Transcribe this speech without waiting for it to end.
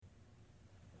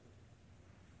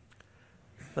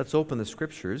Let's open the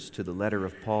scriptures to the letter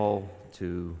of Paul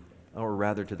to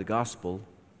the Gospel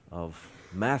of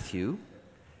Matthew,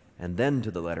 and then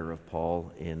to the letter of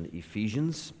Paul in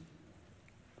Ephesians.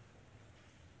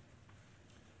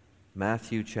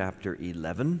 Matthew chapter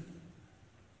 11.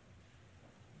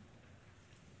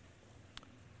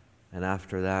 And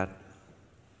after that,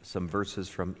 some verses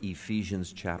from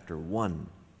Ephesians chapter 1.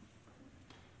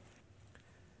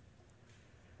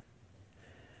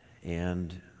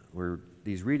 And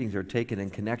these readings are taken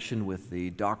in connection with the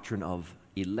doctrine of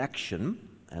election,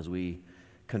 as we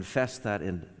confess that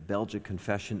in Belgic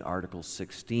Confession, Article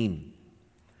 16.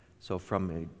 So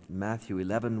from Matthew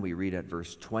 11, we read at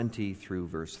verse 20 through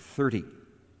verse 30.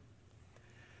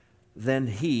 Then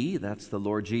he, that's the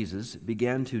Lord Jesus,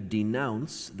 began to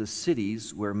denounce the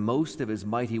cities where most of his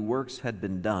mighty works had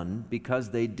been done,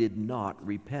 because they did not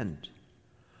repent.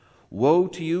 Woe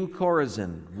to you,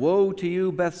 Chorazin! Woe to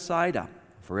you, Bethsaida!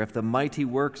 For if the mighty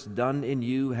works done in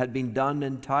you had been done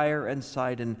in Tyre and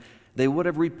Sidon, they would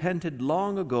have repented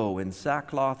long ago in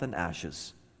sackcloth and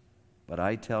ashes. But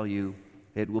I tell you,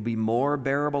 it will be more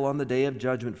bearable on the day of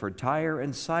judgment for Tyre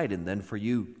and Sidon than for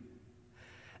you.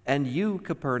 And you,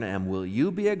 Capernaum, will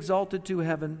you be exalted to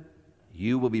heaven?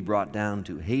 You will be brought down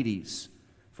to Hades.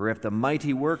 For if the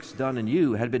mighty works done in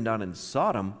you had been done in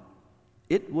Sodom,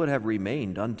 it would have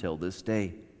remained until this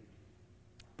day.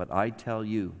 But I tell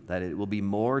you that it will be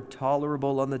more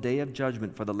tolerable on the day of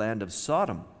judgment for the land of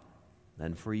Sodom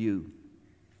than for you.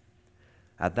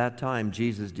 At that time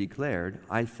Jesus declared,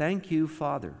 I thank you,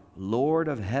 Father, Lord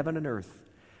of heaven and earth,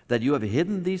 that you have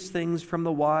hidden these things from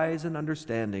the wise and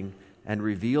understanding and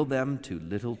revealed them to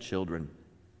little children.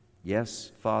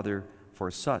 Yes, Father,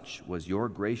 for such was your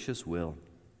gracious will.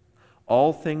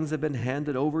 All things have been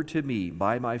handed over to me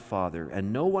by my Father,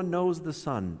 and no one knows the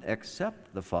Son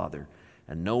except the Father,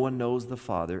 and no one knows the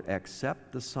Father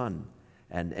except the Son,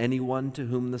 and anyone to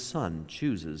whom the Son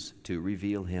chooses to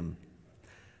reveal him.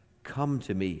 Come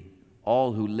to me,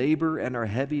 all who labor and are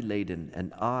heavy laden,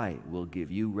 and I will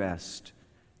give you rest.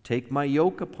 Take my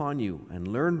yoke upon you and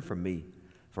learn from me,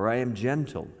 for I am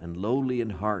gentle and lowly in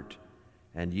heart,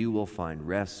 and you will find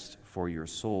rest for your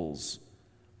souls.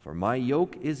 For my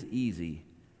yoke is easy,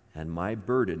 and my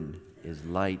burden is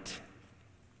light.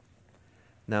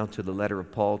 Now to the letter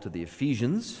of Paul to the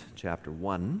Ephesians, chapter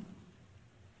 1,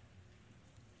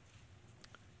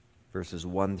 verses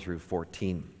 1 through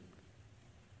 14.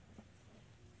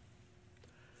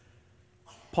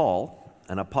 Paul,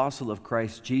 an apostle of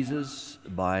Christ Jesus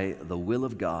by the will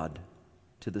of God,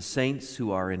 to the saints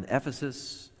who are in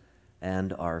Ephesus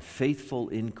and are faithful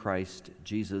in Christ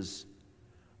Jesus,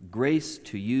 grace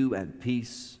to you and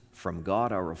peace from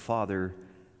God our Father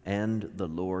and the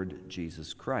Lord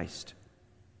Jesus Christ.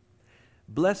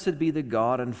 Blessed be the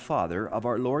God and Father of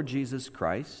our Lord Jesus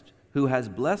Christ, who has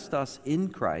blessed us in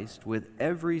Christ with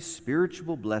every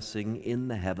spiritual blessing in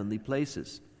the heavenly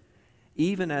places,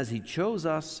 even as he chose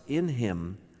us in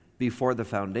him before the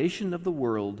foundation of the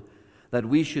world, that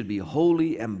we should be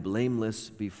holy and blameless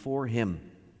before him.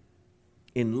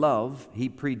 In love, he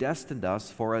predestined us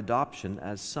for adoption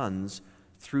as sons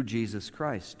through Jesus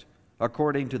Christ,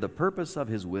 according to the purpose of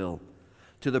his will,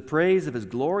 to the praise of his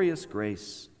glorious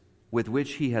grace, with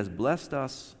which he has blessed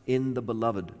us in the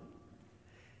Beloved.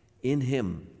 In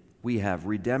him we have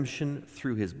redemption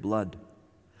through his blood,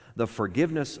 the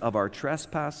forgiveness of our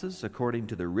trespasses according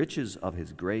to the riches of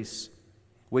his grace,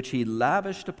 which he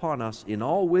lavished upon us in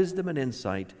all wisdom and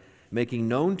insight, making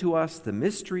known to us the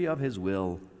mystery of his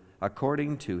will,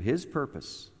 according to his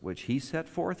purpose, which he set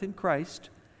forth in Christ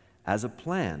as a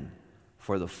plan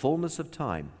for the fullness of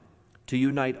time, to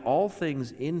unite all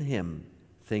things in him,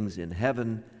 things in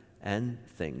heaven and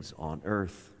things on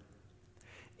earth.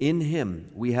 In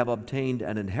him we have obtained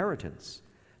an inheritance,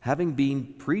 having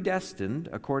been predestined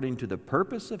according to the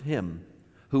purpose of him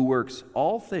who works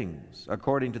all things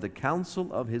according to the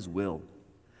counsel of his will,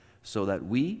 so that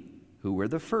we, who were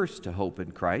the first to hope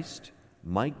in Christ,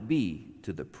 might be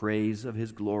to the praise of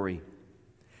his glory.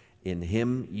 In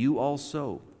him you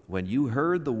also, when you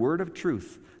heard the word of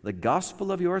truth, the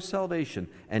gospel of your salvation,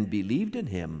 and believed in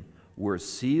him, were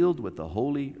sealed with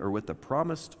the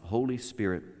promised Holy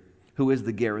Spirit, who is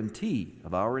the guarantee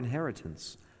of our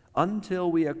inheritance, until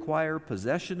we acquire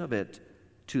possession of it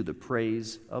to the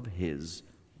praise of his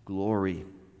glory.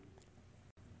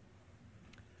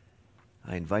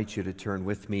 I invite you to turn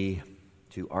with me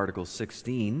to Article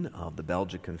 16 of the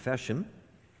Belgic Confession.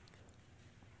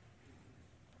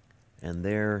 And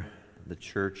there the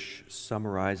church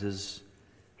summarizes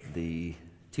the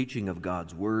teaching of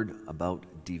God's Word about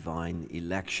divine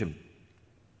election.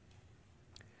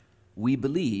 We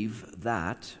believe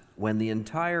that when the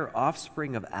entire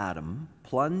offspring of Adam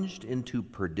plunged into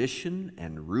perdition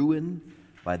and ruin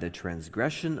by the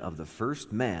transgression of the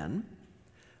first man,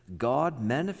 God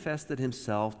manifested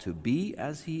himself to be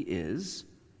as he is,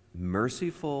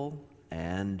 merciful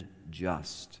and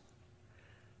just.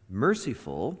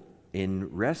 Merciful in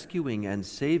rescuing and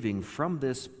saving from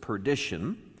this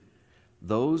perdition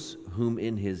those whom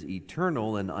in his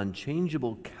eternal and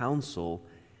unchangeable counsel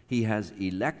he has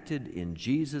elected in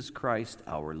Jesus Christ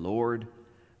our Lord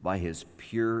by his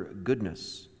pure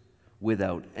goodness,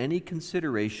 without any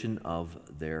consideration of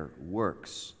their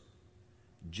works.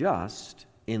 Just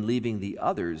in leaving the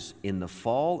others in the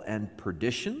fall and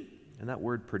perdition, and that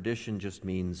word perdition just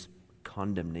means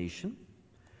condemnation,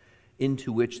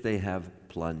 into which they have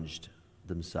plunged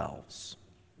themselves.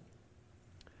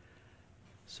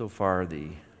 So far, the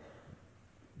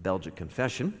Belgic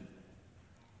Confession.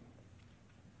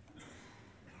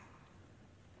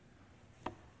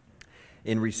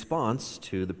 In response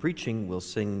to the preaching, we'll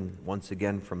sing once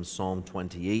again from Psalm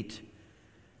 28,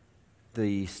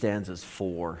 the stanzas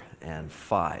 4 and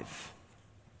 5.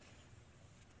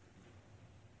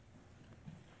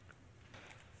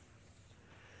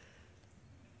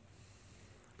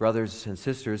 Brothers and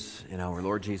sisters in our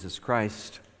Lord Jesus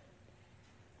Christ,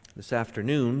 this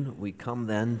afternoon we come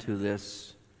then to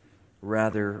this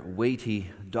rather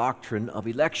weighty doctrine of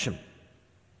election.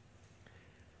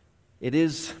 It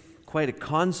is quite a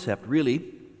concept,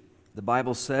 really. The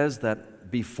Bible says that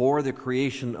before the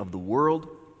creation of the world,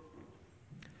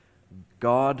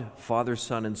 God, Father,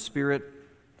 Son, and Spirit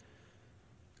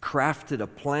crafted a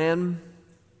plan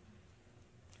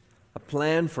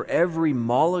for every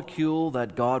molecule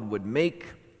that God would make,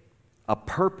 a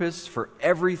purpose for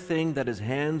everything that his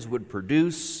hands would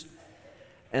produce,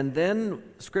 and then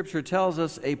Scripture tells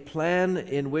us a plan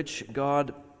in which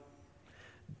God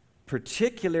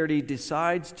particularly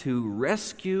decides to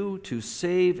rescue, to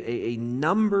save a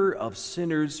number of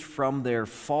sinners from their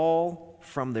fall,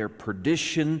 from their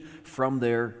perdition, from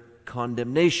their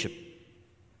condemnation.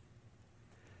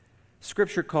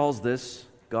 Scripture calls this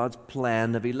God's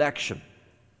plan of election.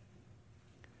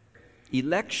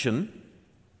 Election,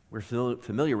 we're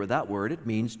familiar with that word, it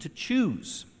means to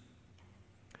choose.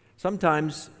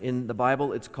 Sometimes in the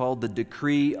Bible it's called the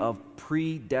decree of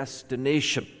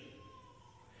predestination.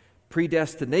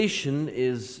 Predestination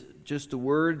is just a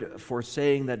word for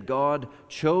saying that God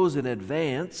chose in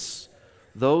advance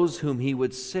those whom he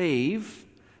would save.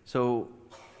 So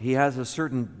he has a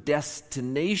certain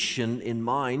destination in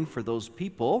mind for those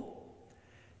people,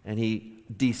 and he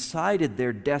decided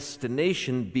their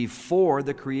destination before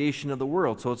the creation of the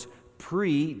world. So it's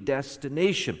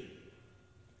predestination.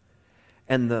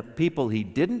 And the people he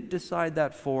didn't decide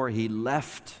that for, he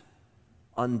left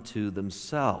unto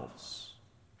themselves.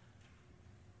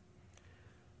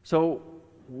 So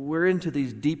we're into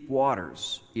these deep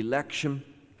waters: election,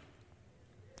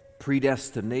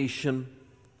 predestination,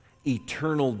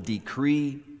 eternal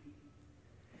decree.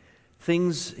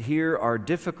 Things here are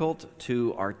difficult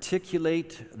to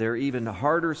articulate. They're even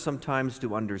harder sometimes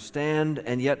to understand.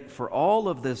 And yet, for all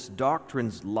of this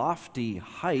doctrine's lofty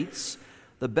heights,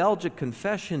 the Belgic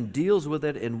Confession deals with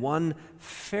it in one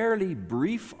fairly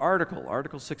brief article,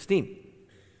 Article 16.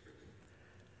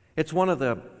 It's one of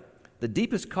the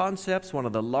deepest concepts, one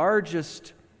of the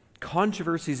largest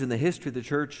controversies in the history of the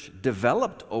church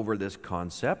developed over this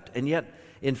concept. And yet,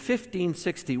 in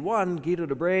 1561, Guido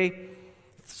de Brès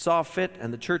saw fit,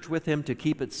 and the church with him, to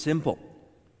keep it simple.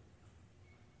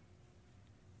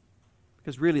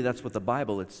 Because really that's what the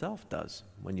Bible itself does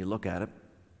when you look at it.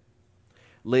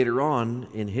 Later on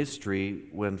in history,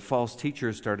 when false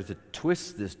teachers started to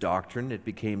twist this doctrine, it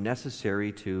became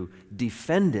necessary to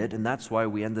defend it, and that's why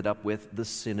we ended up with the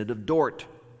Synod of Dort.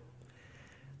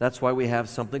 That's why we have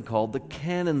something called the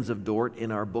Canons of Dort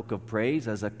in our Book of Praise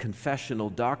as a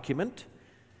confessional document.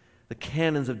 The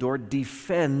Canons of Dort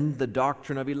defend the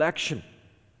doctrine of election.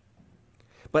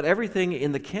 But everything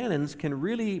in the canons can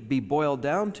really be boiled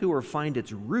down to or find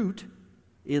its root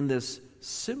in this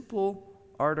simple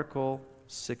Article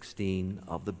 16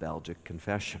 of the Belgic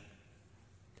Confession.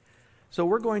 So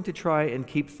we're going to try and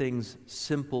keep things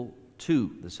simple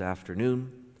too this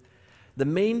afternoon. The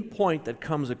main point that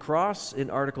comes across in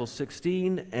Article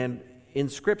 16 and in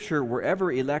Scripture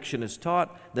wherever election is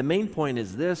taught, the main point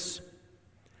is this: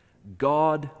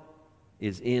 God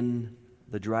is in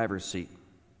the driver's seat.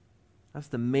 That's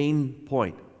the main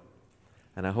point.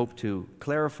 And I hope to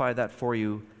clarify that for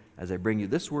you as I bring you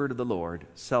this word of the Lord.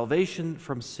 Salvation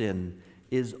from sin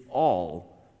is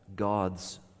all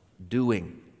God's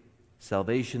doing.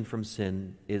 Salvation from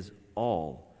sin is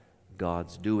all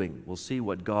God's doing. We'll see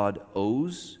what God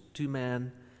owes to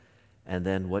man, and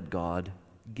then what God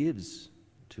gives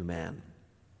to man.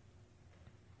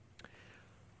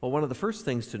 Well, one of the first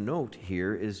things to note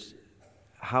here is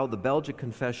how the Belgic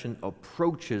Confession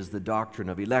approaches the doctrine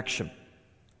of election.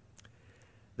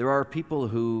 There are people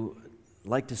who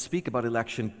like to speak about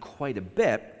election quite a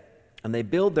bit, and they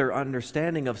build their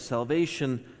understanding of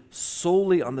salvation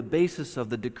solely on the basis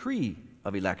of the decree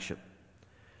of election.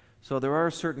 So there are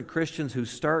certain Christians who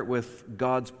start with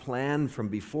God's plan from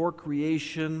before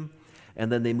creation,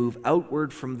 and then they move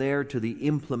outward from there to the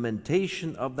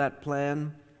implementation of that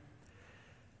plan.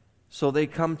 So they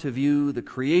come to view the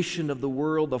creation of the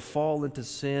world, the fall into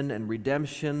sin and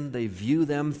redemption. They view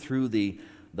them through the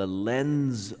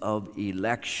lens of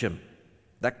election.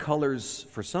 That colors,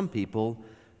 for some people,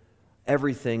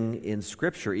 everything in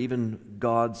Scripture, even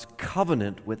God's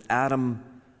covenant with Adam,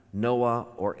 Noah,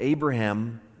 or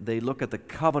Abraham. They look at the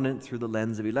covenant through the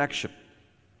lens of election.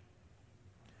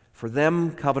 For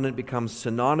them, covenant becomes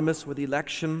synonymous with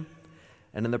election.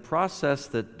 And in the process,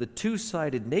 the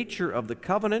two-sided nature of the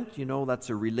covenant, that's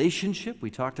a relationship. We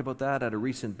talked about that at a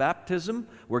recent baptism,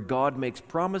 where God makes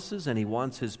promises and He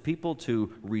wants His people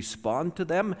to respond to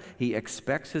them. He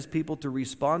expects His people to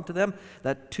respond to them.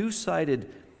 That two-sided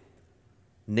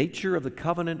nature of the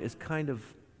covenant is kind of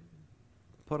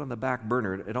put on the back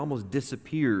burner. It almost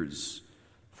disappears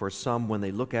for some when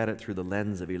they look at it through the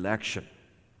lens of election.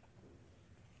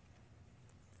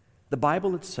 The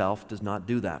Bible itself does not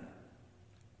do that.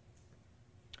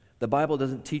 The Bible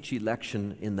doesn't teach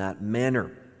election in that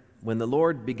manner. When the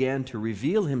Lord began to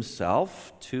reveal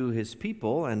Himself to His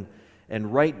people and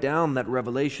write down that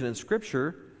revelation in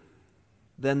Scripture,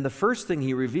 then the first thing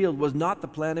He revealed was not the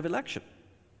plan of election.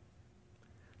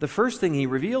 The first thing He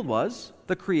revealed was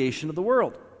the creation of the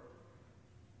world,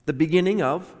 the beginning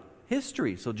of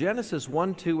history. So Genesis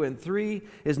 1, 2, and 3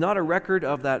 is not a record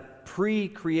of that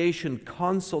pre-creation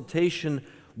consultation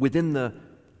within the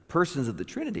persons of the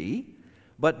Trinity,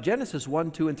 but Genesis 1,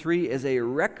 2, and 3 is a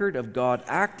record of God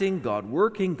acting, God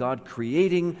working, God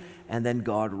creating, and then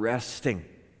God resting.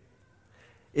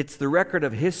 It's the record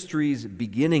of history's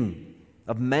beginning,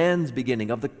 of man's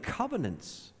beginning, of the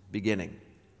covenant's beginning.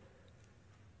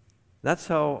 That's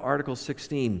how Article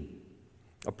 16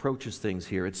 approaches things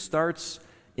here. It starts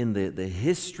in the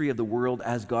history of the world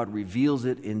as God reveals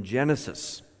it in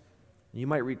Genesis. You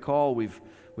might recall we've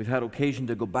had occasion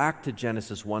to go back to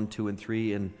Genesis 1, 2, and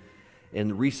 3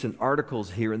 in recent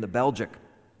articles here in the Belgic.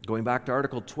 Going back to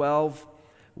Article 12,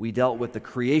 we dealt with the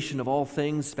creation of all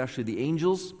things, especially the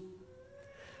angels.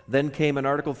 Then came in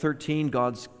Article 13,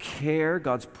 God's care,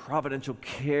 God's providential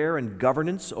care and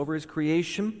governance over His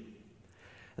creation.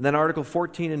 And then Article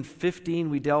 14 and 15,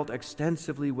 we dealt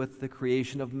extensively with the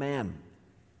creation of man.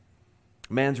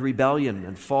 Man's rebellion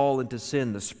and fall into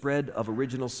sin, the spread of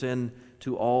original sin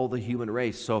to all the human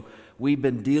race. So we've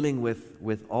been dealing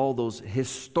with all those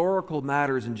historical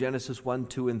matters in Genesis 1,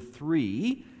 2, and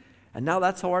 3. And now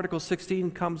that's how Article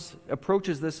 16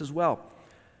 approaches this as well.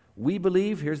 We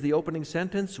believe, here's the opening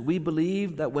sentence, we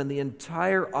believe that when the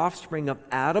entire offspring of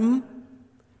Adam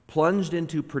plunged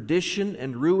into perdition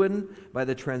and ruin by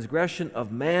the transgression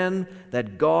of man,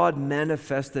 that God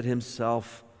manifested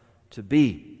Himself to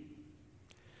be.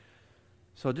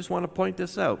 So I just want to point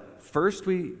this out. First,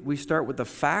 we start with the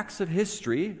facts of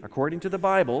history according to the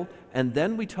Bible, and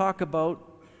then we talk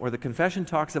about, or the confession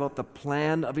talks about, the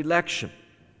plan of election.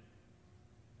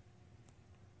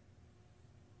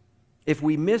 If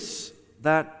we miss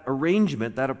that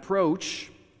arrangement, that approach,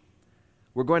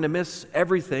 we're going to miss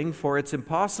everything, for it's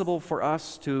impossible for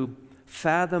us to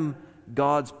fathom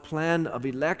God's plan of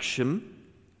election,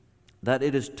 that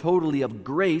it is totally of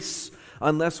grace,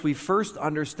 unless we first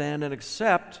understand and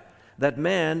accept that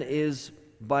man is,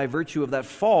 by virtue of that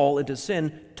fall into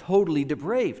sin, totally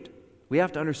depraved. We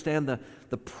have to understand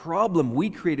the problem we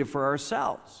created for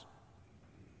ourselves.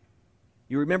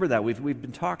 You remember that. We've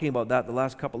been talking about that the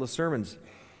last couple of sermons.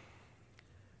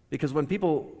 Because when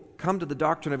people come to the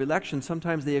doctrine of election,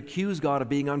 sometimes they accuse God of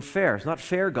being unfair. It's not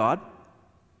fair, God.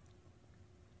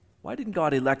 Why didn't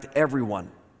God elect everyone?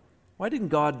 Why didn't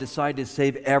God decide to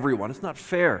save everyone? It's not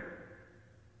fair.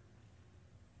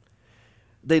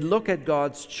 They look at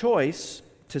God's choice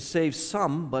to save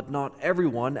some, but not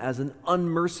everyone, as an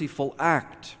unmerciful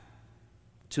act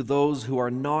to those who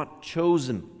are not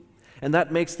chosen. And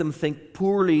that makes them think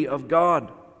poorly of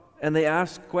God. And they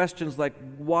ask questions like,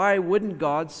 why wouldn't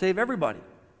God save everybody?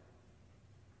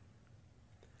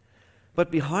 But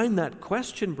behind that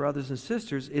question, brothers and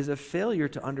sisters, is a failure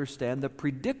to understand the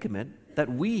predicament that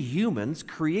we humans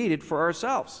created for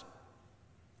ourselves.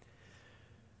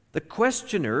 The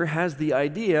questioner has the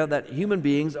idea that human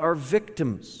beings are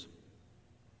victims.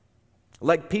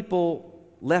 like people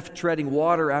left treading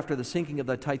water after the sinking of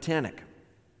the Titanic.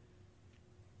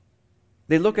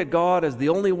 They look at God as the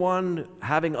only one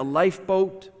having a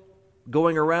lifeboat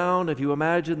going around. If you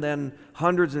imagine then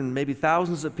hundreds and maybe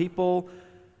thousands of people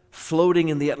floating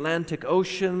in the Atlantic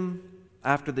Ocean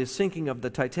after the sinking of the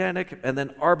Titanic, and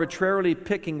then arbitrarily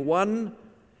picking one,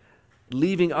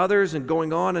 leaving others and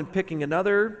going on and picking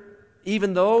another,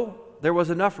 even though there was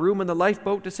enough room in the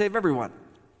lifeboat to save everyone.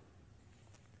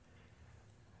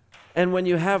 And when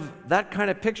you have that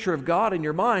kind of picture of God in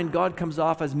your mind, God comes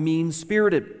off as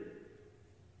mean-spirited.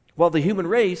 While the human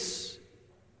race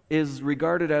is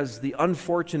regarded as the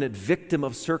unfortunate victim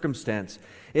of circumstance,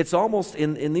 it's almost,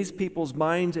 in these people's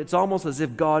minds, it's almost as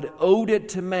if God owed it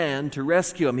to man to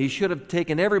rescue him. He should have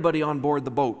taken everybody on board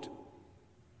the boat.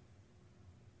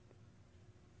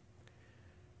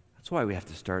 That's why we have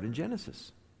to start in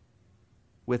Genesis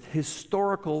with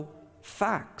historical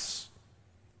facts.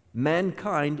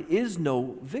 Mankind is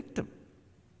no victim.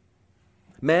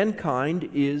 Mankind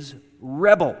is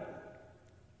rebel.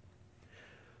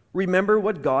 Remember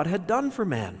what God had done for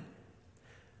man.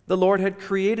 The Lord had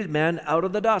created man out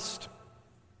of the dust.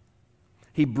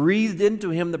 He breathed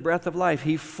into him the breath of life.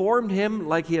 He formed him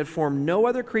like he had formed no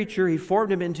other creature. He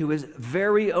formed him into his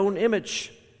very own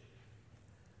image.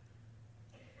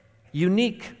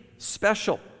 Unique,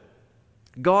 special.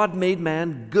 God made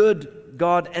man good.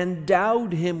 God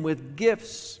endowed him with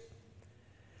gifts.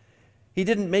 He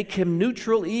didn't make him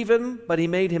neutral even, but he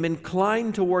made him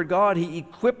inclined toward God. He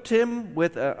equipped him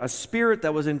with a spirit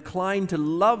that was inclined to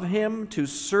love him, to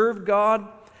serve God,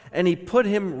 and he put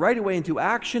him right away into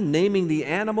action, naming the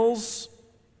animals.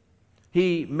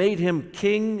 He made him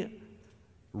king,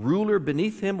 ruler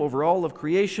beneath him over all of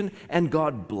creation, and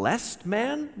God blessed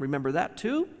man. Remember that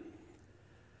too?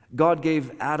 God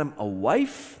gave Adam a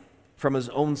wife from his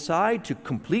own side to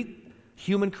complete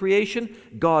human creation.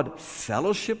 God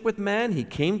fellowshiped with man. He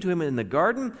came to him in the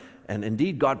garden, and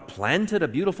indeed God planted a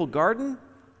beautiful garden,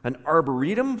 an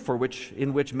arboretum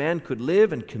in which man could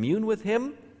live and commune with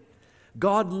him.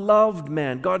 God loved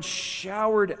man. God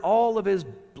showered all of his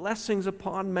blessings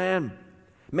upon man.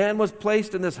 Man was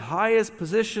placed in this highest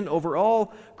position over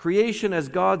all creation as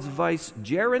God's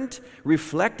vicegerent,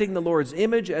 reflecting the Lord's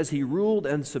image as he ruled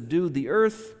and subdued the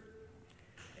earth.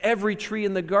 Every tree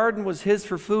in the garden was his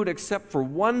for food except for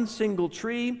one single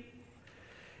tree.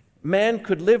 Man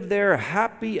could live there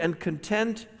happy and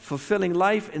content, fulfilling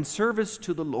life in service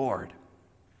to the Lord.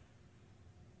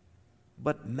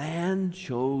 But man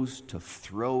chose to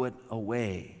throw it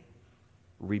away.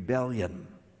 Rebellion.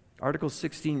 Article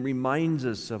 16 reminds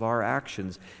us of our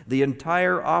actions. The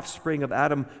entire offspring of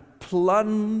Adam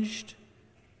plunged.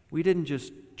 We didn't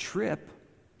just trip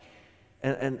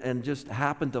and just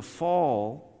happen to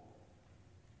fall.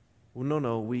 Well,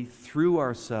 no, we threw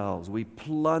ourselves, we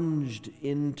plunged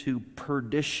into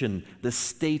perdition, the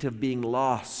state of being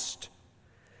lost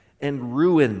and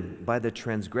ruined by the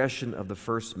transgression of the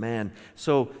first man.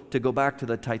 So, to go back to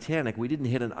the Titanic, we didn't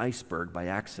hit an iceberg by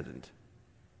accident.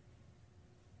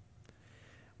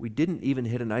 We didn't even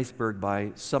hit an iceberg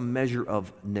by some measure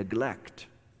of neglect.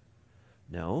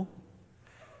 No.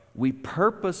 We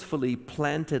purposefully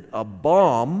planted a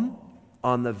bomb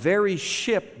on the very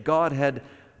ship God had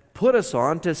put us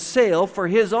on to sail for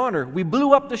his honor. We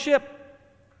blew up the ship.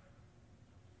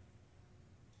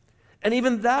 And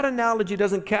even that analogy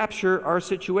doesn't capture our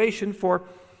situation, for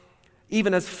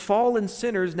even as fallen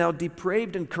sinners, now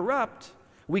depraved and corrupt,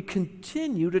 we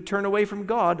continue to turn away from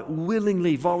God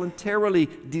willingly, voluntarily,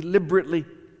 deliberately.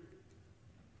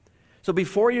 So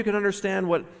before you can understand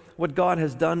what God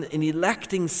has done in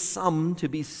electing some to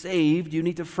be saved, you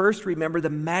need to first remember the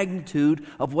magnitude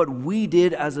of what we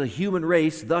did as a human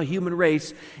race, the human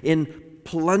race, in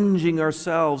plunging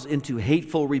ourselves into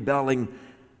hateful rebelling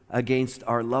against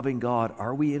our loving God.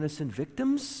 Are we innocent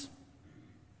victims?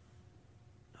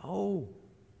 No.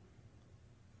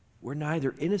 We're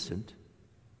neither innocent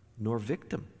nor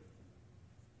victim.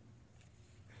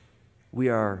 We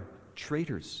are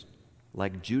traitors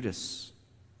like Judas,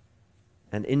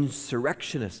 and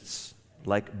insurrectionists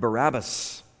like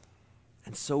Barabbas,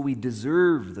 and so we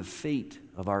deserve the fate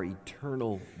of our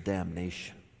eternal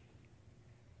damnation.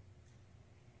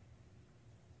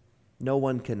 No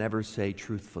one can ever say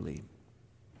truthfully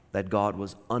that God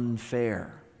was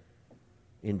unfair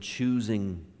in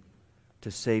choosing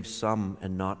to save some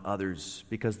and not others,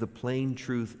 because the plain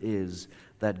truth is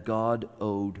that God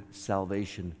owed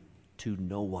salvation to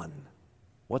no one.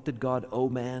 What did God owe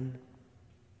man?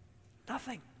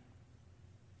 Nothing.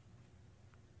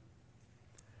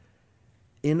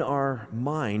 in our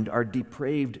mind, our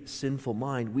depraved, sinful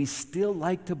mind, we still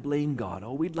like to blame God.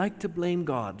 Oh, we'd like to blame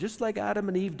God, just like Adam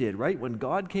and Eve did, right? When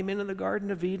God came in the Garden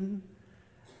of Eden,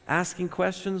 asking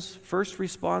questions, first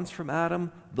response from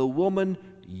Adam, the woman,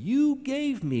 you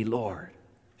gave me, Lord.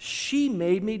 She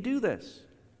made me do this.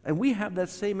 And we have that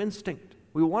same instinct.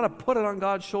 We want to put it on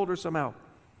God's shoulder somehow.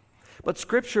 But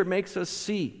Scripture makes us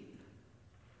see.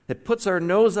 It puts our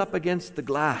nose up against the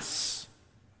glass.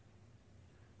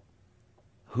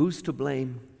 Who's to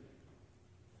blame?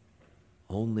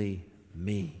 Only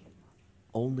me.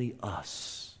 Only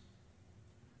us.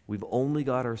 We've only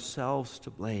got ourselves to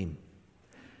blame.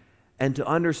 And to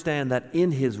understand that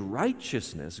in His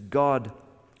righteousness, God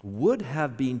would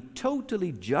have been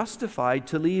totally justified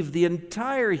to leave the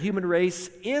entire human race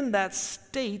in that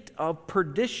state of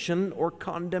perdition or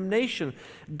condemnation.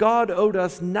 God owed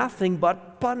us nothing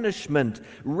but punishment,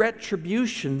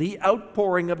 retribution, the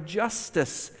outpouring of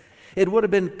justice. It would have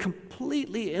been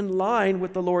completely in line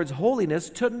with the Lord's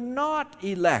holiness to not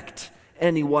elect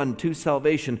anyone to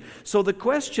salvation. So the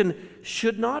question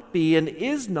should not be and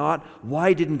is not,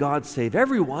 why didn't God save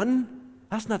everyone?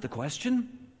 That's not the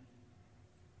question.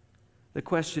 The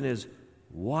question is,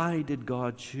 why did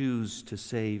God choose to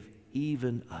save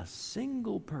even a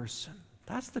single person?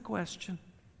 That's the question.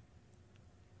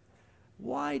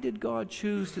 Why did God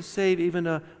choose to save even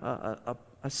a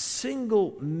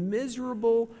single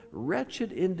miserable,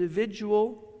 wretched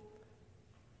individual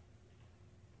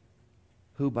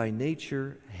who by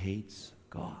nature hates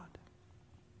God?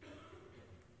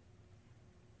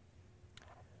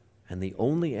 And the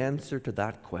only answer to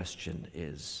that question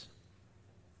is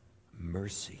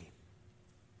mercy.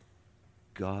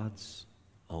 God's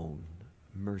own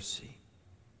mercy.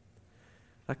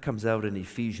 That comes out in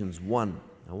Ephesians 1.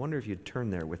 I wonder if you'd turn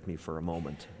there with me for a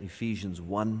moment. Ephesians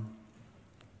 1.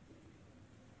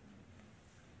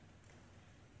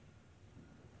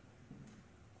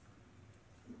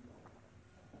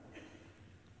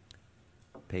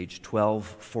 Page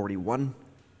 1241.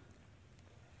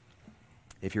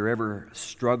 If you're ever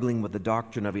struggling with the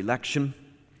doctrine of election,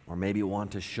 or maybe you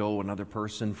want to show another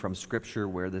person from Scripture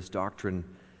where this doctrine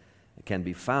can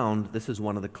be found, this is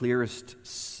one of the clearest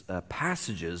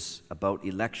passages about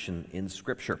election in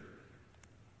Scripture.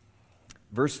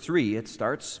 Verse 3, it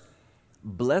starts,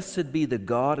 "Blessed be the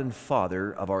God and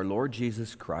Father of our Lord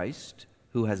Jesus Christ,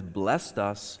 who has blessed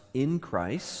us in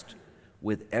Christ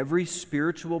with every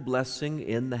spiritual blessing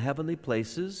in the heavenly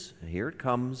places," and here it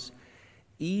comes,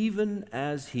 "even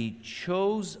as He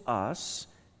chose us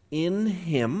in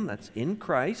Him," that's in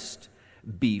Christ,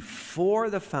 "before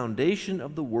the foundation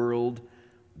of the world,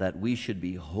 that we should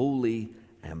be holy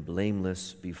and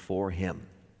blameless before Him."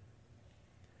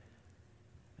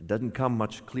 It doesn't come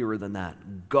much clearer than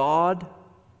that. God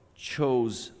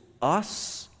chose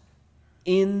us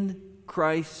in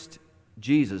Christ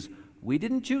Jesus. We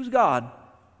didn't choose God.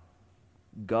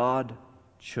 God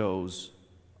chose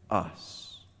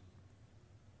us.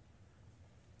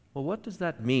 Well, what does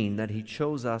that mean, that He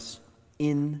chose us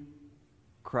in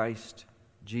Christ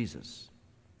Jesus?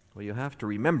 Well, you have to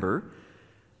remember,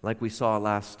 like we saw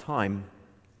last time,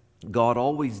 God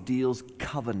always deals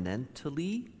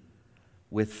covenantally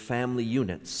with family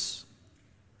units.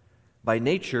 By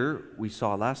nature, we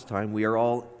saw last time, we are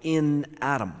all in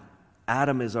Adam.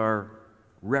 Adam is our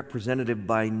representative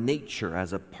by nature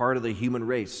as a part of the human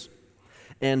race.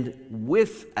 And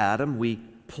with Adam, we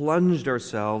plunged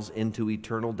ourselves into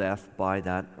eternal death by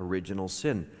that original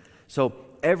sin. So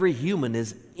every human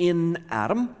is in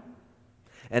Adam,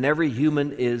 and every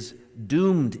human is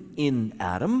doomed in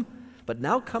Adam. But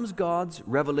now comes God's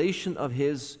revelation of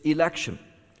His election.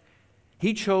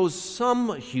 He chose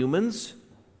some humans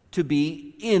to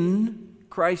be in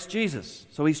Christ Jesus.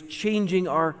 So He's changing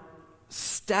our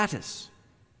status.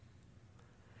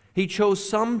 He chose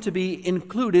some to be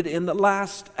included in the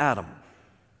last Adam.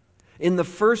 In the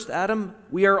first Adam,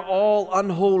 we are all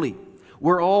unholy.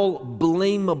 We're all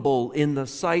blamable in the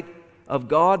sight of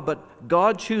God, but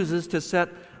God chooses to set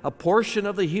a portion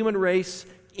of the human race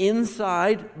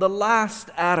inside the last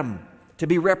Adam, to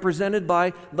be represented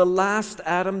by the last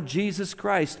Adam, Jesus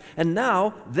Christ. And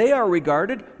now we are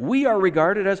regarded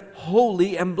as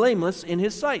holy and blameless in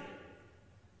His sight.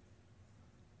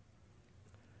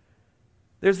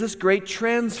 There's this great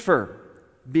transfer,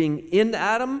 being in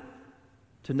Adam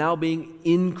to now being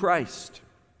in Christ.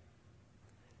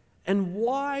 And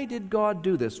why did God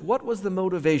do this? What was the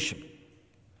motivation?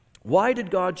 Why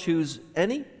did God choose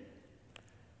any?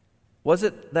 Was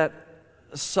it that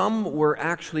some were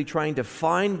actually trying to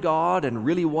find God and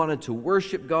really wanted to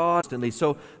worship God?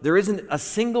 So there isn't a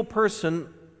single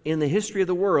person in the history of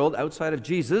the world outside of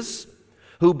Jesus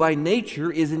who by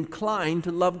nature is inclined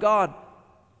to love God,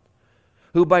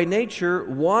 who by nature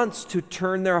wants to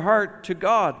turn their heart to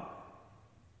God.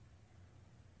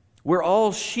 We're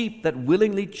all sheep that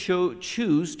willingly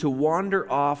choose to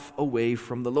wander off away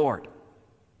from the Lord.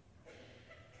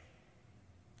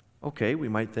 Okay, we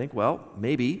might think, well,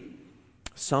 maybe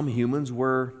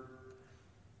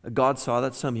God saw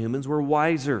that some humans were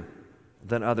wiser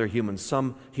than other humans.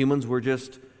 Some humans were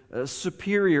just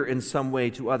superior in some way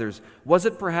to others. Was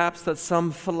it perhaps that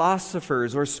some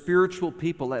philosophers or spiritual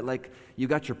people, like you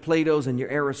got your Platos and your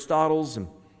Aristotles and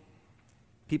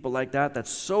people like that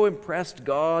so impressed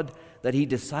God that he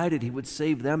decided he would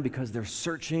save them because they're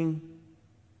searching?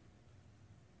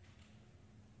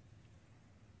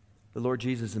 The Lord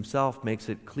Jesus himself makes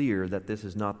it clear that this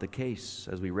is not the case.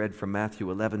 As we read from Matthew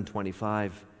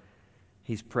 11:25,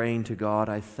 he's praying to God,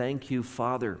 I thank you,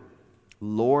 Father,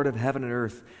 Lord of heaven and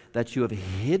earth, that you have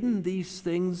hidden these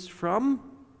things from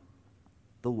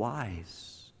the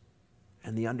wise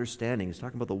and the understanding. He's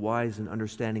talking about the wise and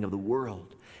understanding of the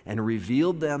world, and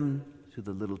revealed them to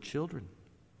the little children.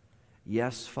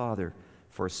 Yes, Father,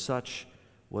 for such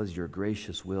was your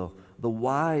gracious will. The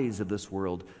wise of this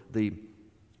world, the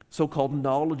so-called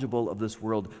knowledgeable of this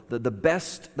world, the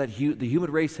best that the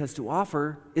human race has to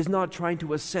offer is not trying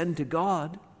to ascend to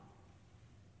God.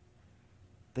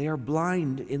 They are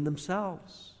blind in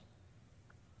themselves.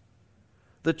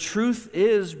 The truth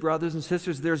is, brothers and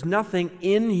sisters, there's nothing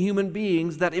in human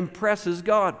beings that impresses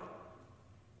God.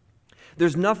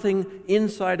 There's nothing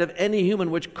inside of any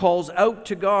human which calls out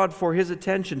to God for his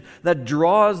attention, that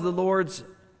draws the Lord's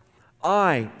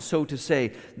eye, so to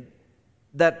say,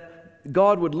 that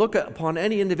God would look upon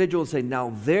any individual and say,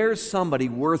 now there's somebody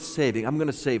worth saving. I'm going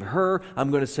to save her. I'm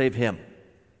going to save him.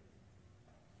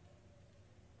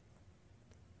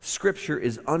 Scripture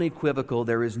is unequivocal.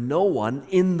 There is no one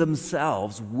in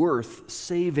themselves worth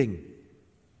saving.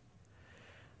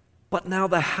 But now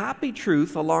the happy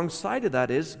truth alongside of that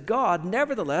is God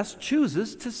nevertheless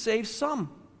chooses to save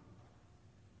some.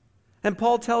 And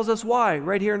Paul tells us why,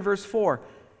 right here in verse 4.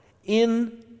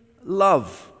 In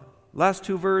love. Last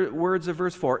two words of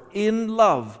verse 4. In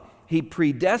love, he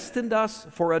predestined us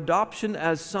for adoption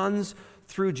as sons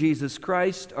through Jesus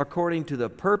Christ, according to the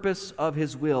purpose of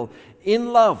his will.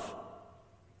 In love.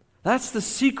 That's the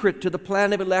secret to the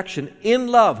plan of election. In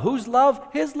love. Whose love?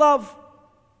 His love.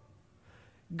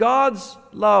 God's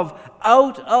love.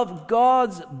 Out of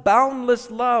God's boundless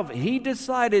love, he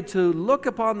decided to look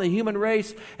upon the human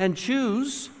race and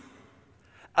choose,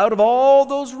 out of all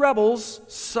those rebels,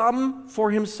 some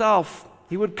for himself.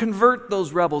 He would convert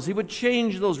those rebels. He would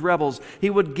change those rebels. He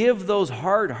would give those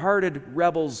hard-hearted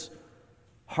rebels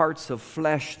hearts of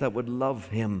flesh that would love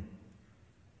him.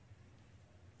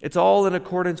 It's all in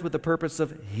accordance with the purpose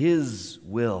of his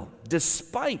will,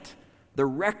 despite the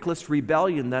reckless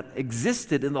rebellion that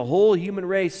existed in the whole human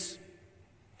race.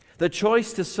 The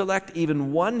choice to select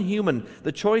even one human,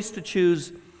 the choice to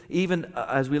choose even,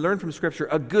 as we learn from Scripture,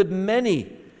 a good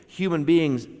many human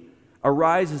beings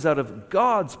arises out of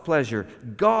God's pleasure,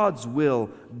 God's will,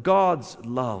 God's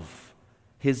love.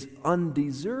 His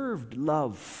undeserved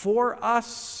love for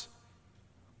us,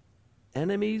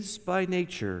 enemies by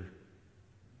nature,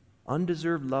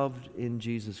 undeserved love in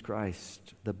Jesus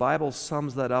Christ. The Bible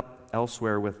sums that up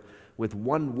elsewhere with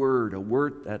one word, a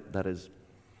word that is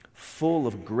full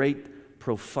of great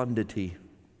profundity.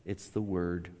 It's the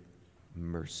word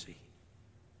mercy.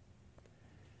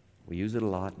 We use it a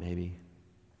lot, maybe,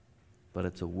 but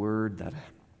it's a word that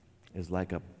is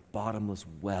like a bottomless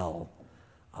well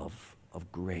of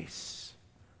grace,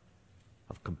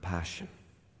 of compassion,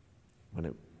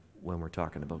 when we're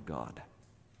talking about God.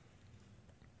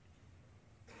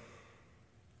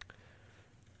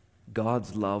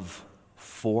 God's love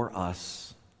for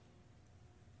us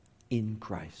in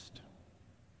Christ.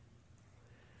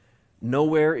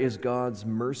 Nowhere is God's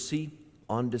mercy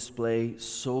on display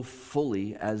so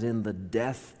fully as in the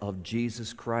death of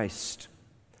Jesus Christ.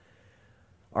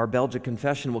 Our Belgic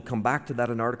Confession will come back to that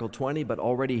in Article 20, but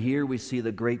already here we see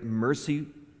the great mercy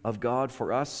of God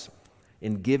for us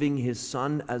in giving his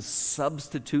Son as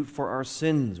substitute for our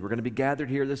sins. We're going to be gathered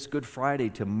here this Good Friday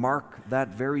to mark that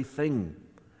very thing.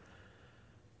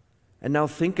 And now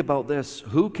think about this.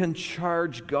 Who can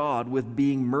charge God with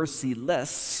being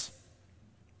merciless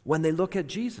when they look at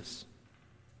Jesus?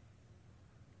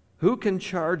 Who can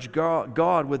charge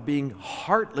God with being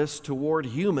heartless toward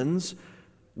humans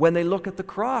when they look at the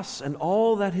cross and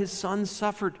all that his Son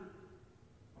suffered?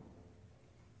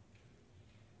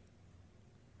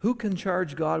 Who can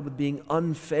charge God with being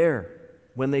unfair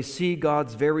when they see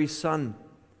God's very Son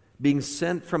being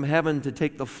sent from heaven to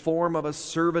take the form of a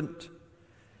servant,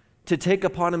 to take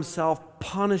upon himself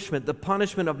punishment, the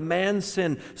punishment of man's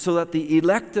sin, so that the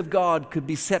elect of God could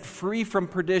be set free from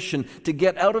perdition, to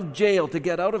get out of jail, to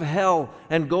get out of hell,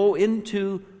 and go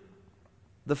into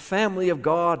the family of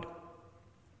God.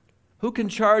 Who can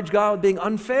charge God with being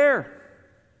unfair?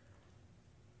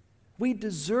 We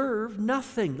deserve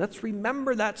nothing. Let's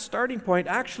remember that starting point.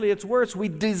 Actually, it's worse. We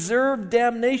deserve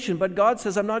damnation, but God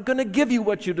says, I'm not going to give you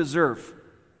what you deserve.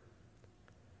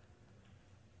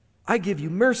 I give you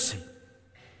mercy.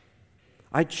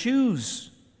 I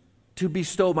choose to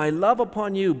bestow my love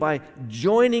upon you by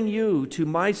joining you to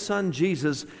my Son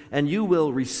Jesus, and you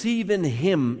will receive in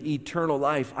him eternal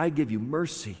life. I give you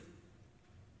mercy.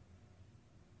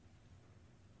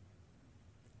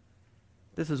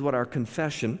 This is what our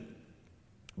confession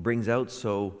brings out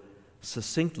so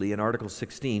succinctly in Article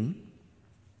 16.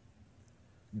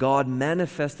 God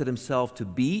manifested himself to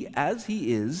be, as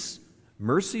he is,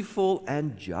 merciful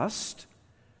and just,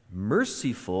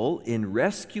 merciful in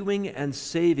rescuing and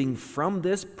saving from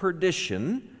this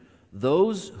perdition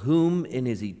those whom in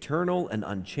his eternal and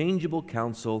unchangeable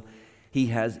counsel he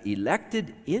has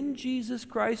elected in Jesus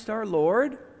Christ our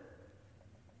Lord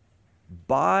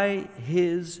by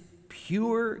his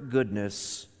pure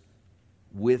goodness,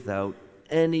 without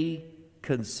any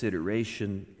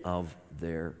consideration of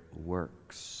their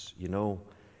works. You know,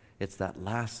 it's that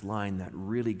last line that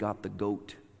really got the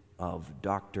goat of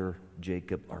Dr.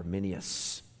 Jacob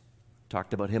Arminius.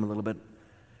 Talked about him a little bit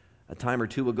a time or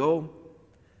two ago.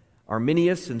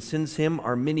 Arminius, and since him,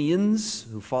 Arminians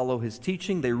who follow his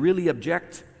teaching, they really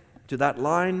object to that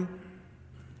line.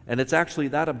 And it's actually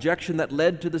that objection that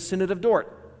led to the Synod of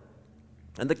Dort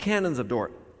and the canons of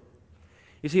Dort.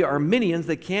 You see, Arminians,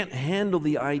 they can't handle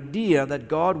the idea that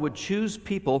God would choose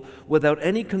people without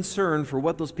any concern for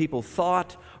what those people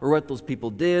thought or what those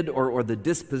people did or the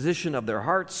disposition of their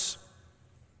hearts.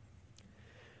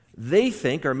 They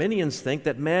think, Arminians think,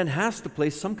 that man has to play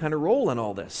some kind of role in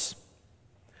all this.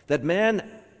 That man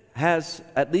has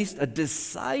at least a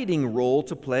deciding role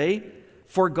to play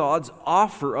for God's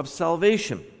offer of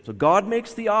salvation. So God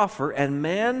makes the offer, and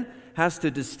man has to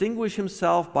distinguish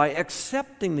himself by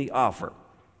accepting the offer.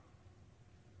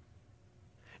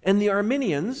 And the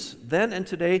Arminians, then and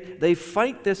today, they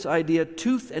fight this idea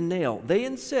tooth and nail. They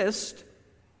insist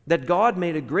that God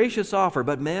made a gracious offer,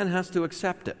 but man has to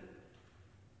accept it.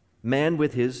 Man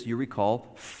with his, you recall,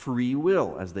 free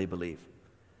will, as they believe.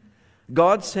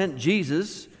 God sent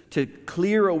Jesus to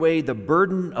clear away the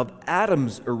burden of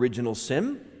Adam's original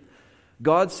sin.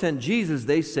 God sent Jesus,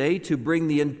 they say, to bring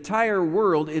the entire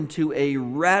world into a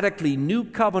radically new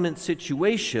covenant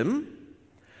situation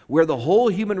where the whole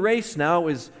human race now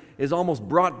is almost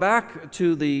brought back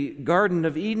to the Garden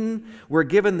of Eden. We're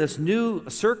given this new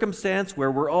circumstance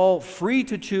where we're all free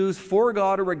to choose for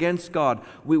God or against God.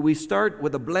 We start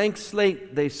with a blank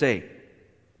slate, they say.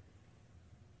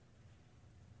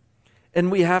 And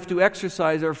we have to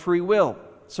exercise our free will.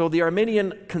 So the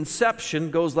Arminian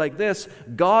conception goes like this: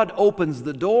 God opens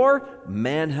the door,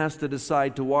 man has to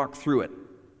decide to walk through it.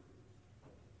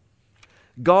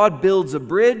 God builds a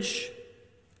bridge,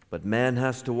 but man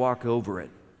has to walk over it.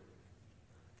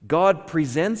 God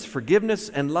presents forgiveness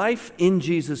and life in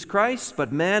Jesus Christ,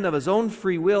 but man of his own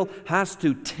free will has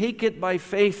to take it by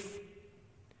faith.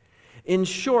 In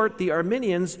short, the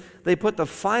Arminians, they put the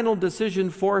final decision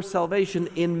for salvation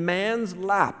in man's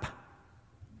lap,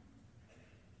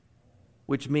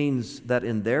 which means that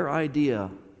in their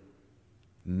idea,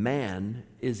 man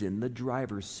is in the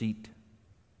driver's seat.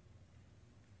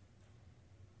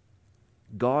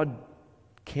 God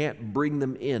can't bring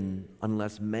them in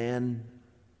unless man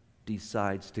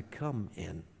decides to come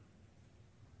in.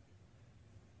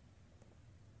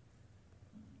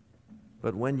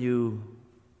 But when you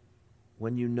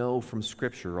know from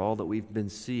Scripture all that we've been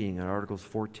seeing in Articles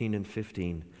 14 and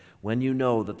 15, when you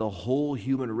know that the whole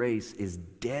human race is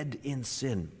dead in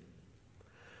sin,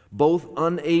 both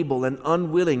unable and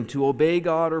unwilling to obey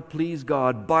God or please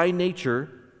God by nature,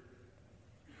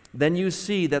 then you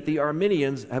see that the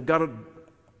Arminians have got it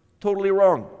totally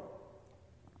wrong.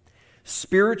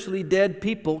 Spiritually dead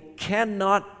people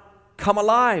cannot come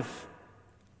alive.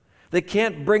 They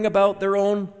can't bring about their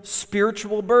own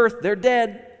spiritual birth. They're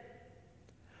dead.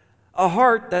 A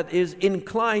heart that is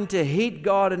inclined to hate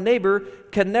God and neighbor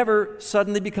can never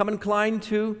suddenly become inclined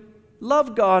to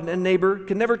love God and neighbor,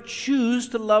 can never choose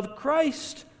to love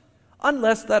Christ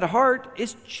unless that heart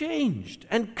is changed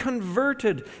and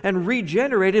converted and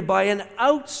regenerated by an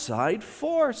outside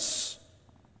force.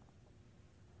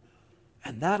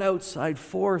 And that outside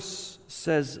force,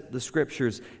 says the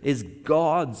Scriptures, is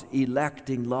God's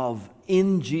electing love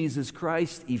in Jesus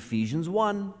Christ, Ephesians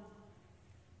 1.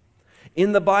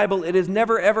 In the Bible, it is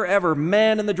never, ever, ever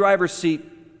man in the driver's seat.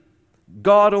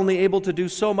 God only able to do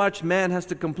so much, man has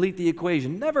to complete the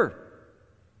equation. Never.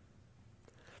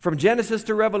 From Genesis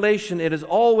to Revelation, it is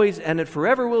always, and it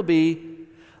forever will be,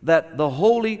 that the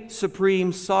holy,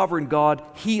 supreme, sovereign God,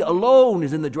 He alone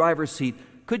is in the driver's seat.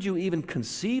 Could you even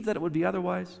conceive that it would be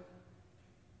otherwise?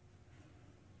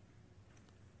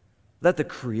 That the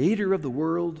Creator of the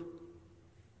world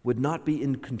would not be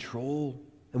in control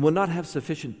and would not have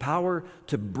sufficient power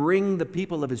to bring the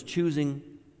people of His choosing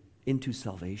into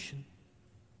salvation?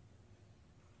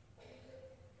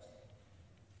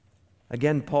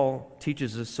 Again, Paul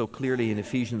teaches us so clearly in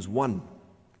Ephesians 1.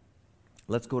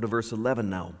 Let's go to verse 11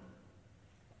 now.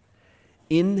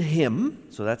 In Him,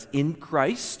 so that's in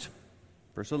Christ,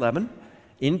 verse 11,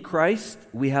 in Christ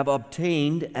we have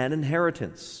obtained an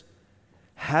inheritance,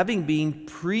 having been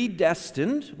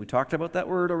predestined. We talked about that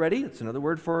word already. It's another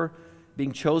word for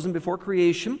being chosen before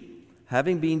creation.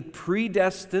 Having been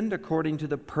predestined according to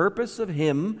the purpose of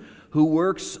Him who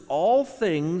works all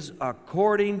things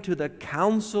according to the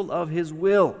counsel of His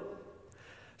will,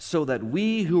 so that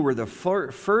we who were the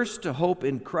first to hope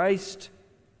in Christ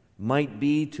might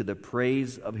be to the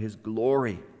praise of His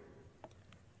glory.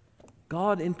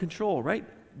 God in control, right?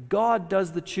 God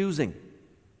does the choosing.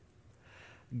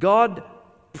 God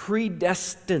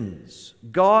predestines.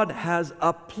 God has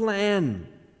a plan.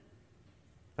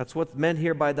 That's what's meant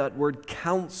here by that word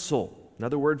counsel,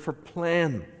 another word for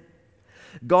plan.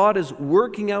 God is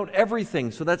working out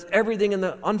everything, so that's everything in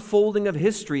the unfolding of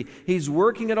history. He's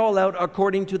working it all out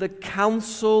according to the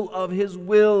counsel of His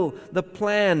will, the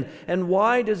plan. And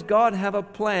why does God have a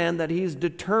plan that He's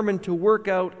determined to work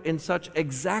out in such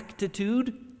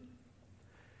exactitude?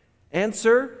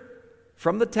 Answer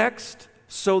from the text,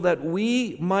 so that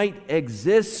we might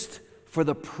exist for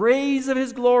the praise of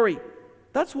His glory.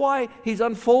 That's why He's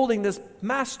unfolding this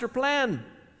master plan.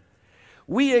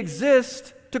 We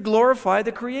exist to glorify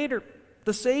the Creator,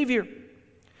 the Savior.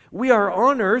 We are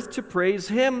on earth to praise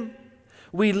Him.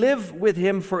 We live with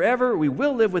Him forever. We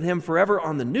will live with Him forever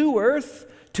on the new earth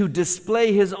to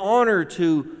display His honor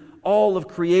to all of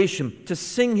creation, to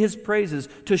sing His praises,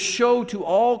 to show to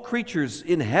all creatures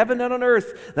in heaven and on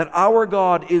earth that our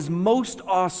God is most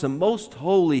awesome, most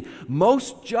holy,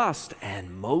 most just,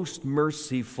 and most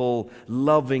merciful,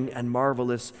 loving, and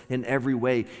marvelous in every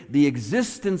way. The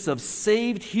existence of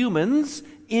saved humans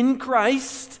in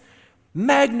Christ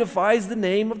magnifies the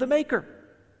name of the Maker.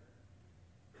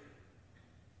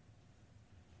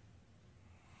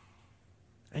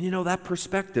 And you know, that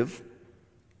perspective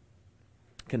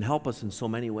can help us in so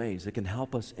many ways. It can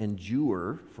help us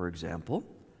endure, for example,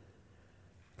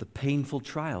 the painful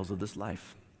trials of this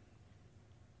life.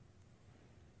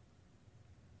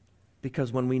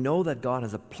 Because when we know that God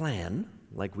has a plan,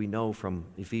 like we know from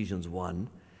Ephesians 1,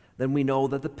 then we know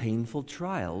that the painful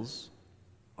trials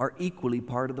are equally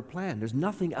part of the plan. There's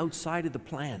nothing outside of the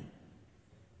plan.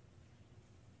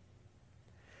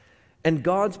 And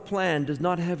God's plan does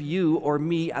not have you or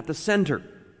me at the center.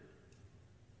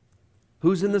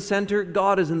 Who's in the center?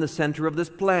 God is in the center of this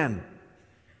plan.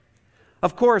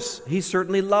 Of course, He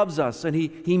certainly loves us, and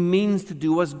He means to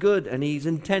do us good, and He's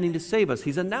intending to save us.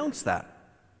 He's announced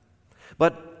that.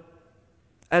 But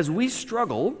as we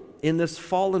struggle in this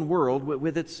fallen world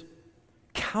with its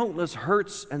countless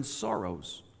hurts and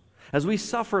sorrows, as we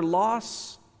suffer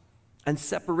loss and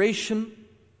separation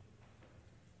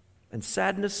and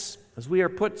sadness, as we are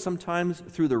put sometimes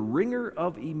through the wringer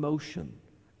of emotion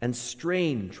and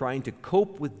strain, trying to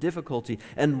cope with difficulty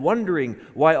and wondering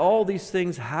why all these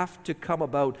things have to come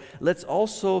about, let's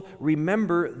also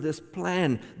remember this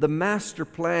plan, the master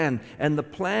plan. And the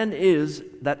plan is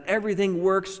that everything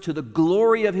works to the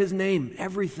glory of His name.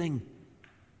 Everything.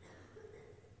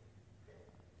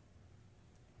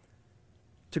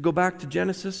 To go back to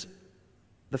Genesis,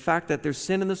 the fact that there's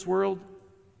sin in this world,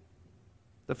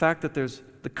 the fact that there's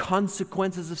the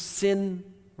consequences of sin,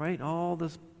 right? All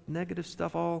this negative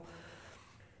stuff,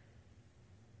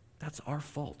 that's our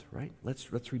fault, right?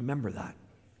 Let's remember that.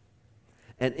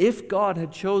 And if God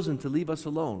had chosen to leave us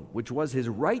alone, which was His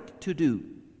right to do,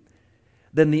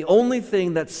 then the only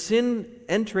thing that sin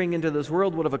entering into this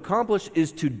world would have accomplished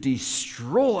is to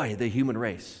destroy the human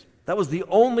race. That was the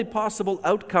only possible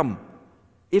outcome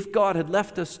if God had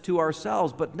left us to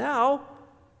ourselves. But now,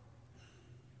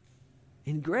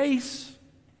 in grace,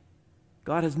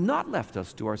 God has not left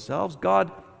us to ourselves.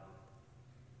 God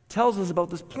tells us about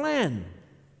this plan,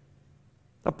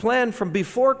 a plan from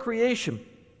before creation,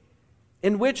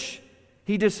 in which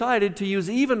He decided to use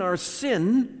even our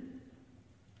sin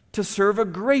to serve a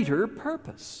greater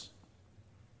purpose.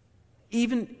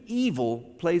 Even evil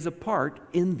plays a part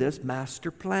in this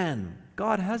master plan.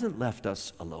 God hasn't left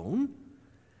us alone,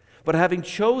 but having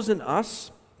chosen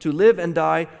us to live and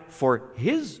die for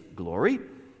His glory,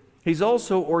 He's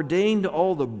also ordained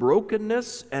all the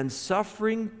brokenness and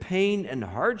suffering, pain and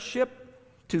hardship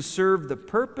to serve the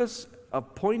purpose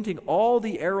of pointing all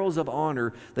the arrows of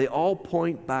honor. They all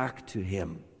point back to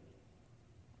Him.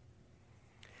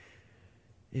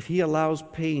 If He allows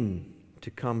pain to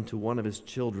come to one of His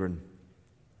children,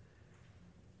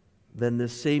 then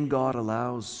this same God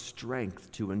allows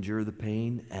strength to endure the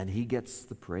pain, and He gets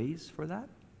the praise for that.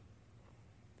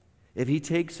 If He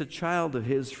takes a child of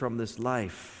His from this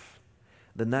life,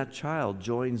 then that child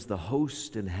joins the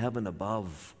host in heaven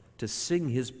above to sing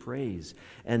His praise.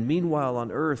 And meanwhile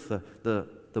on earth,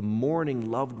 the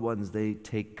mourning loved ones, they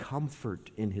take comfort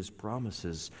in His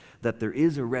promises that there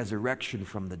is a resurrection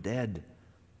from the dead,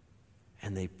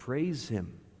 and they praise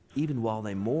Him even while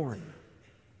they mourn.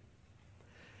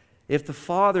 If the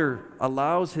Father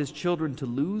allows His children to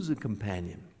lose a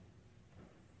companion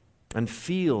and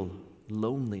feel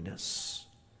loneliness,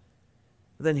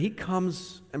 then He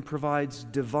comes and provides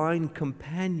divine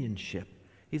companionship.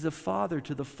 He's a father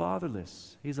to the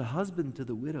fatherless. He's a husband to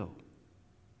the widow.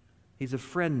 He's a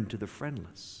friend to the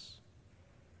friendless.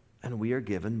 And we are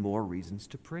given more reasons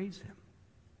to praise Him.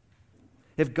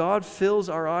 If God fills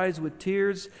our eyes with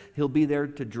tears, He'll be there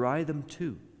to dry them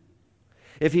too.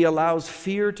 If He allows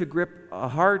fear to grip a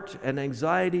heart and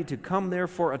anxiety to come there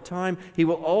for a time, He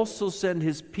will also send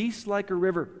His peace like a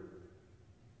river,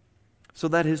 so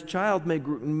that His child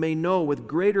may know with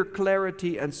greater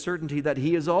clarity and certainty that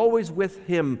He is always with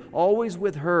him, always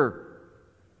with her,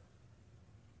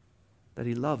 that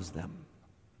He loves them.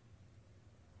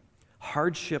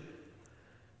 Hardship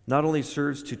not only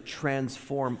serves to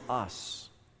transform us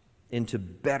into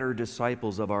better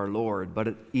disciples of our Lord,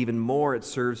 but even more it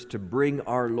serves to bring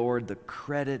our Lord the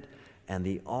credit and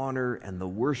the honor and the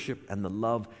worship and the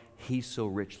love He so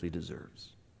richly deserves.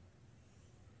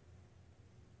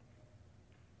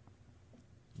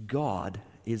 God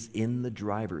is in the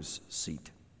driver's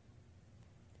seat.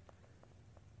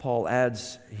 Paul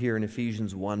adds here in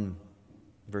Ephesians 1,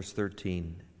 verse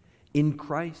 13, "In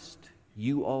Christ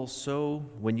you also,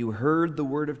 when you heard the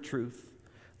word of truth,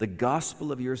 the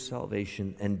gospel of your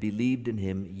salvation, and believed in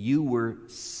Him, you were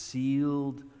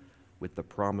sealed with the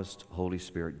promised Holy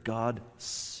Spirit." God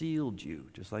sealed you,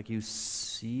 just like you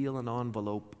seal an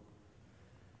envelope.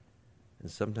 And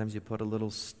sometimes you put a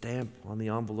little stamp on the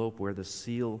envelope where the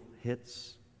seal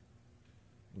hits.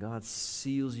 God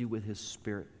seals you with His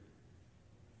Spirit.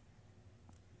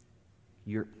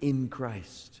 You're in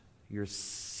Christ. You're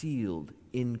sealed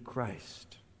in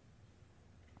Christ.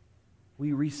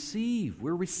 We're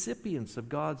recipients of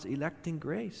God's electing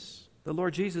grace. The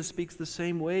Lord Jesus speaks the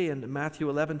same way in Matthew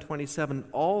 11:27.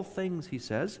 "All things," He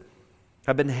says,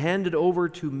 "have been handed over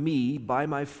to me by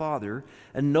my Father,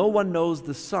 and no one knows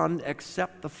the Son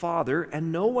except the Father,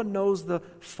 and no one knows the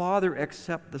Father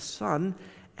except the Son,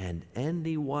 and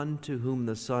anyone to whom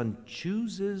the Son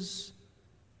chooses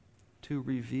to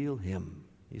reveal Him."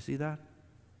 You see that?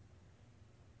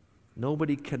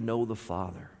 Nobody can know the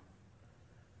Father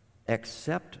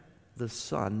except the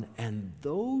Son, and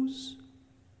those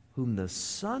whom the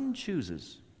Son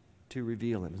chooses to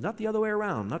reveal Him. It's not the other way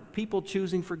around, not people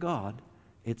choosing for God.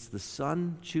 It's the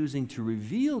Son choosing to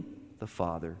reveal the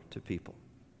Father to people.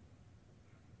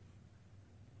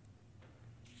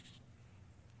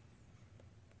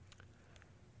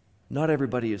 Not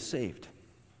everybody is saved.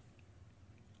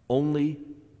 Only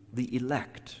the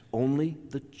elect, only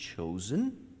the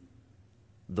chosen,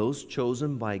 those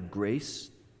chosen by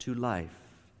grace to life.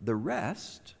 The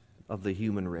rest of the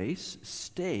human race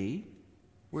stay.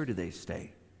 Where do they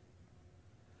stay?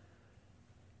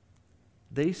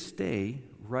 They stay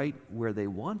right where they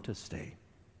want to stay.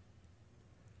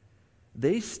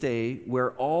 They stay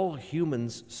where all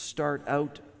humans start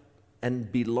out and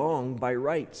belong by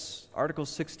rights. Article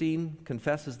 16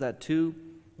 confesses that too.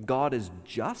 God is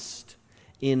just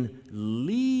in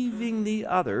leaving the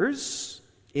others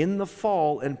in the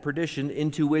fall and perdition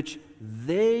into which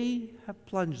they have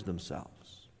plunged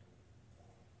themselves.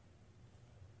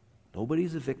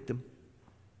 Nobody's a victim.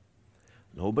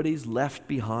 Nobody's left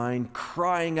behind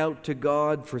crying out to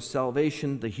God for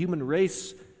salvation. The human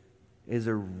race is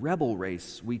a rebel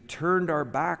race. We turned our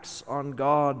backs on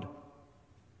God.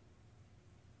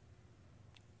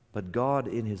 But God,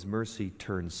 in His mercy,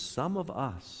 turns some of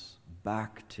us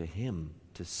back to Him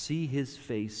to see His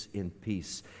face in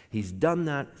peace. He's done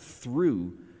that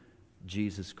through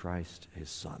Jesus Christ, His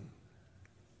Son.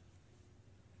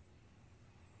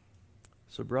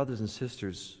 So, brothers and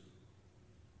sisters,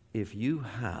 if you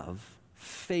have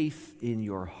faith in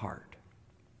your heart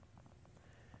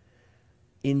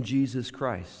in Jesus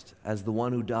Christ as the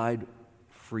one who died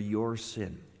for your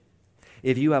sin,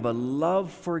 if you have a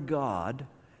love for God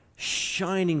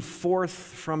shining forth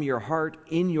from your heart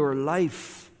in your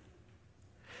life,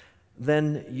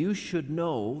 then you should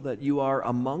know that you are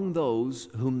among those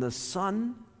whom the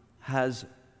Son has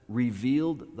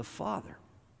revealed the Father.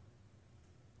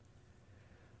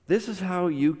 This is how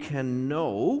you can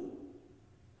know,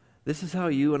 this is how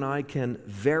you and I can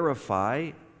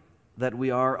verify that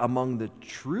we are among the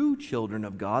true children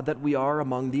of God, that we are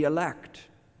among the elect.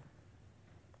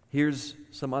 Here's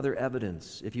some other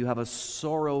evidence. If you have a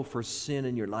sorrow for sin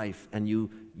in your life and you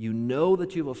know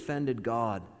that you've offended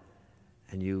God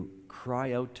and you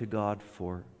cry out to God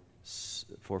for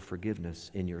forgiveness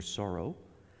in your sorrow,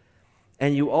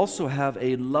 and you also have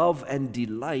a love and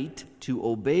delight to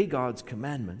obey God's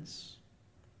commandments,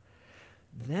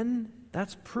 then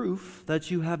that's proof that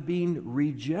you have been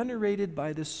regenerated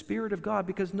by the Spirit of God,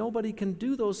 because nobody can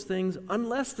do those things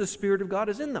unless the Spirit of God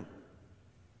is in them.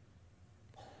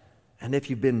 And if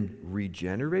you've been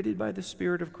regenerated by the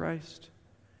Spirit of Christ,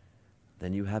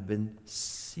 then you have been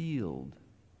sealed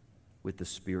with the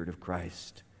Spirit of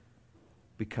Christ,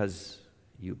 because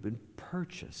you've been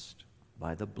purchased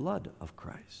by the blood of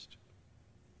Christ.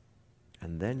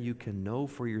 And then you can know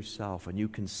for yourself, and you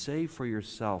can say for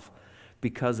yourself,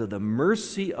 because of the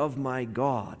mercy of my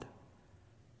God,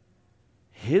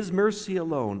 His mercy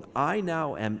alone, I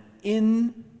now am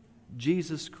in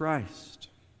Jesus Christ.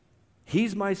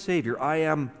 He's my Savior. I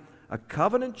am a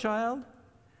covenant child,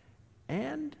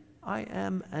 and I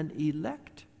am an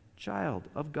elect child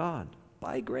of God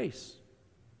by grace,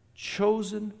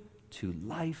 chosen to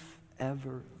life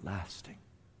everlasting.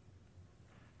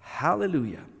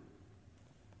 Hallelujah.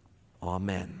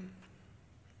 Amen.